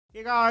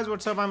Hey guys,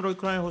 what's up? I'm Rohit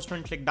Khurana, host of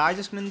Intellect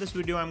Digest, and in this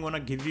video I'm gonna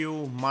give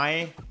you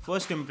my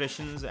first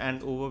impressions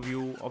and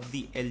overview of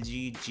the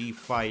LG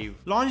G5.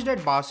 Launched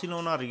at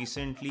Barcelona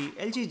recently,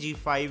 LG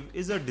G5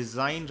 is a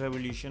design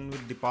revolution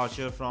with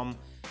departure from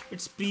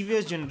its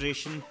previous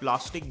generation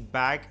plastic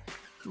back.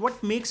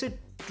 What makes it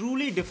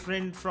truly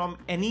different from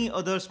any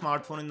other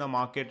smartphone in the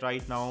market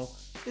right now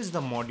is the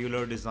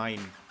modular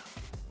design.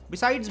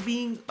 Besides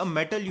being a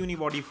metal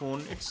unibody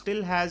phone, it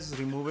still has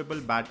removable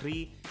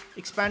battery,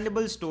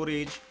 expandable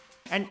storage,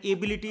 and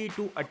ability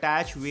to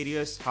attach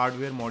various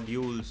hardware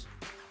modules.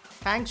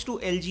 Thanks to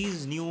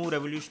LG's new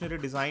revolutionary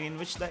design in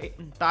which the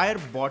entire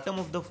bottom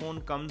of the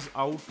phone comes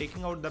out,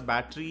 taking out the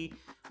battery,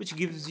 which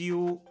gives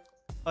you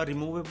a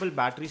removable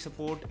battery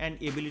support and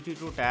ability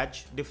to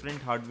attach different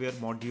hardware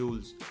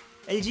modules.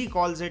 LG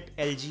calls it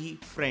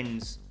LG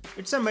Friends.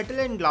 It's a metal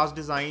and glass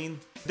design.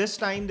 This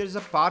time there is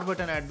a power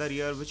button at the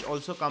rear which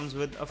also comes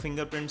with a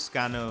fingerprint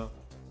scanner.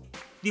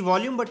 The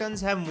volume buttons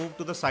have moved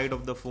to the side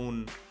of the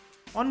phone.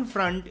 On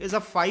front is a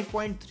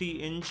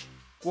 5.3-inch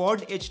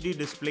Quad HD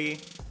display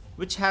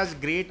which has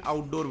great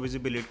outdoor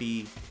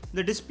visibility.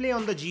 The display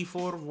on the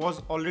G4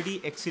 was already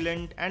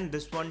excellent and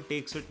this one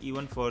takes it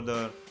even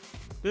further.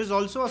 There is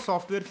also a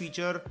software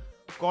feature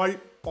called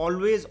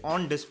Always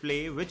On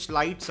Display which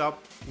lights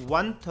up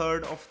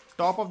 1/3 of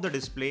top of the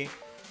display,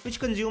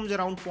 which consumes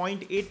around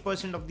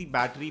 0.8% of the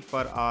battery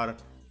per hour.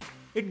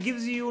 It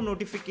gives you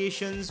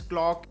notifications,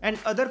 clock, and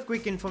other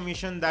quick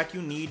information that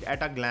you need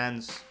at a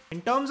glance.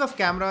 In terms of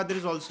camera, there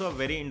is also a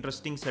very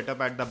interesting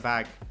setup at the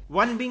back.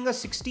 One being a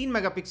 16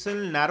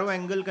 megapixel narrow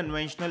angle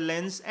conventional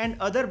lens and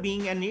other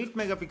being an 8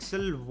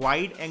 megapixel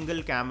wide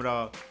angle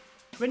camera.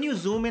 When you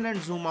zoom in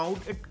and zoom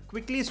out, it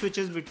quickly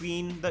switches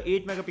between the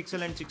 8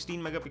 megapixel and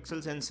 16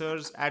 megapixel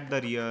sensors at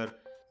the rear.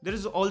 There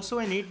is also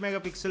an 8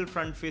 megapixel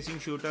front facing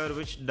shooter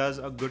which does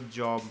a good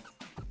job.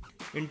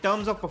 In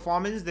terms of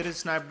performance, there is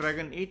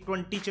Snapdragon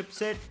 820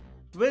 chipset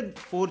with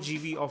 4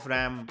 GB of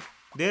RAM.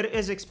 There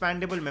is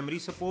expandable memory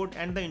support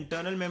and the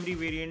internal memory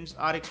variants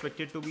are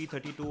expected to be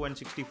 32 and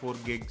 64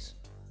 gigs.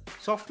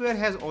 Software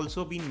has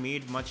also been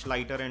made much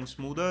lighter and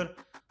smoother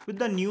with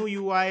the new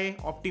UI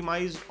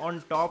optimized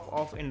on top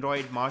of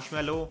Android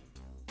Marshmallow.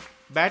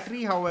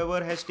 Battery,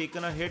 however, has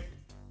taken a hit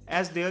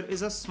as there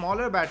is a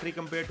smaller battery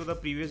compared to the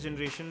previous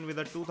generation with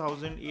a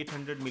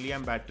 2800 mAh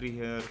battery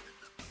here.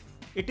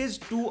 It is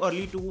too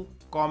early to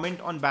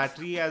comment on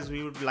battery as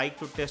we would like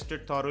to test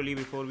it thoroughly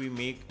before we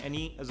make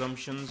any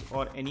assumptions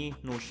or any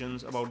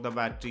notions about the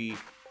battery.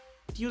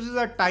 It uses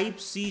a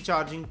Type-C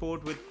charging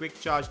port with quick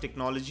charge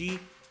technology.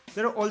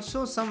 There are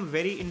also some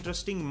very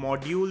interesting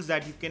modules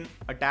that you can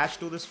attach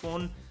to this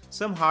phone.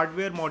 Some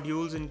hardware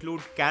modules include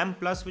Cam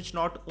Plus, which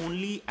not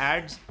only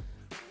adds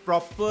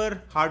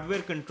proper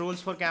hardware controls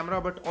for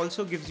camera but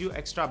also gives you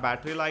extra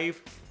battery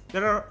life.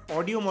 There are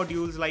audio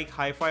modules like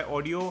hi-fi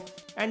audio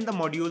and the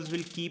modules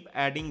will keep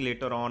adding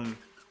later on.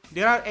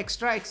 There are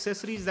extra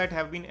accessories that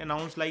have been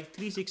announced like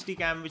 360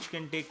 cam which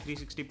can take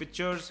 360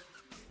 pictures.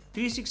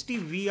 360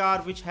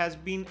 VR which has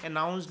been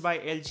announced by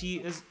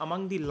LG is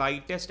among the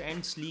lightest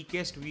and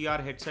sleekest VR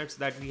headsets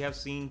that we have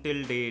seen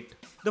till date.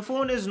 The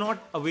phone is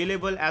not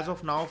available as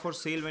of now for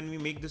sale when we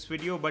make this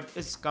video but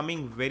is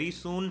coming very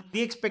soon.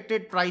 The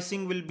expected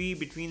pricing will be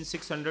between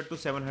 $600 to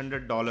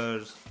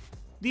 $700.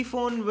 The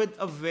phone with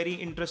a very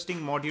interesting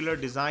modular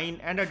design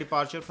and a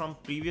departure from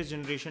previous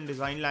generation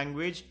design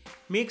language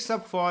makes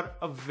up for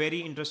a very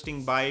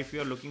interesting buy if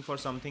you are looking for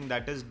something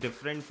that is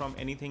different from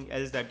anything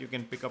else that you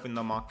can pick up in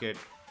the market.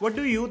 What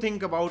do you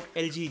think about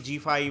LG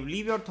G5?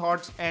 Leave your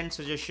thoughts and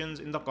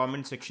suggestions in the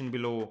comment section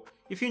below.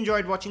 If you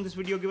enjoyed watching this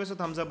video, give us a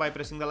thumbs up by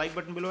pressing the like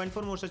button below, and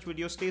for more such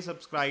videos, stay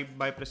subscribed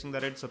by pressing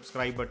the red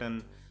subscribe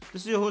button.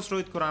 This is your host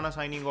Rohit Khurana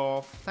signing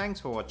off.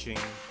 Thanks for watching.